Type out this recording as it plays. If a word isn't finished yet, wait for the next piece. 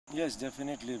Yes,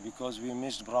 definitely, because we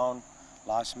missed Brown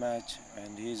last match,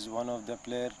 and he's one of the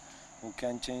player who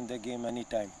can change the game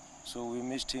anytime. So we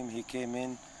missed him. He came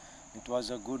in. It was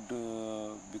a good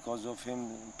because of him.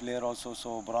 Player also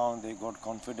saw Brown. They got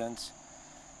confidence,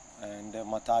 and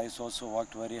Matthias also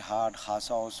worked very hard.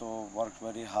 Hasa also worked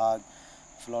very hard.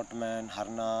 Flotman,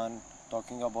 Harnan.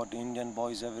 Talking about Indian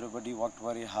boys, everybody worked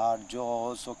very hard. Joe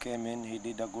also came in. He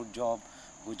did a good job.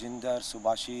 Gujinder,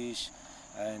 Subhashish,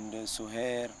 and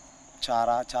Suhair.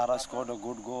 Chara scored a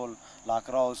good goal.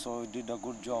 Lakra also did a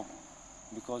good job.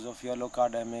 Because of yellow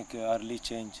card, I make a early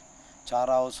change.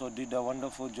 Chara also did a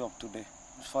wonderful job today.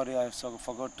 Sorry,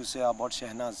 forgot to say about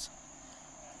Shehnaz.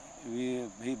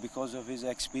 He because of his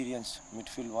experience,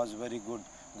 midfield was very good.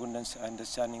 Good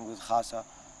understanding with Khasa.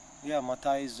 Yeah,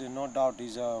 Mata is no doubt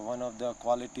is one of the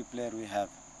quality player we have.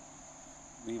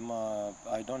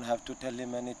 I don't have to tell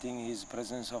him anything. His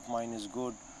presence of mind is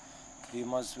good. He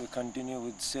must continue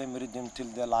with same rhythm till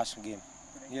the last game.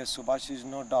 Yes, Subhash is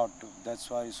no doubt. That's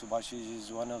why Subhash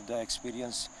is one of the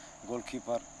experienced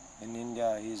goalkeeper in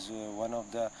India. He's one of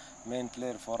the main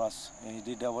player for us. He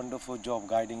did a wonderful job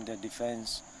guiding the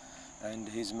defense, and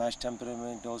his match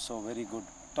temperament also very good.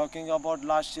 Talking about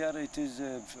last year, it is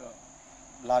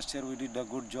last year we did a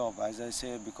good job, as I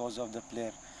say, because of the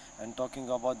player. And talking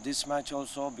about this match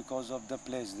also because of the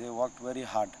players, they worked very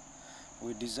hard.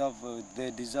 They deserve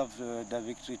the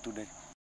victory today.